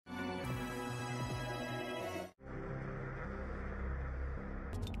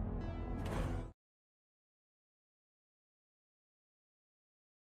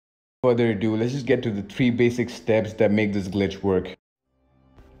further ado, let's just get to the 3 basic steps that make this glitch work.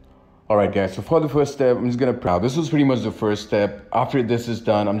 Alright guys, so for the first step, I'm just gonna now this was pretty much the first step. After this is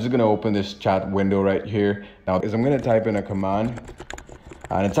done, I'm just gonna open this chat window right here. Now is I'm gonna type in a command,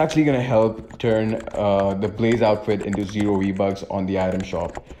 and it's actually gonna help turn the Blaze outfit into 0 V-Bucks on the item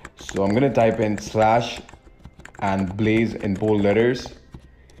shop. So I'm gonna type in slash and Blaze in bold letters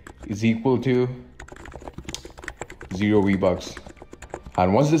is equal to 0 V-Bucks.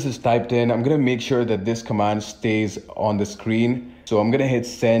 And once this is typed in, I'm gonna make sure that this command stays on the screen. So I'm gonna hit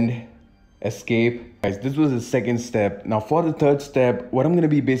send, escape. Guys, this was the second step. Now for the third step, what I'm gonna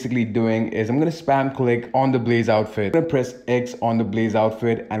be basically doing is I'm gonna spam click on the Blaze outfit. I'm gonna press X on the Blaze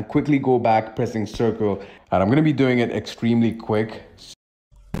outfit and quickly go back pressing circle. And I'm gonna be doing it extremely quick.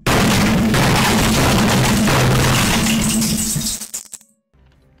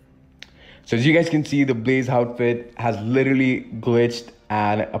 So as you guys can see, the Blaze outfit has literally glitched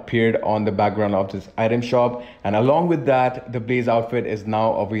and appeared on the background of this item shop. And along with that, the Blaze outfit is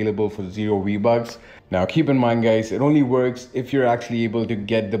now available for 0 V-Bucks. Now keep in mind guys, it only works if you're actually able to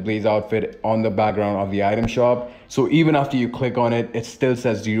get the Blaze outfit on the background of the item shop. So even after you click on it, it still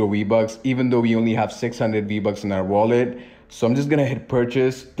says 0 V-Bucks, even though we only have 600 V-Bucks in our wallet. So I'm just gonna hit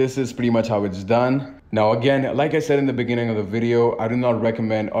purchase. This is pretty much how it's done. Now again, like I said in the beginning of the video, I do not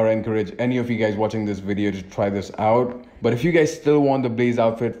recommend or encourage any of you guys watching this video to try this out. But if you guys still want the Blaze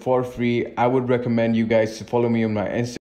outfit for free, I would recommend you guys to follow me on my Instagram.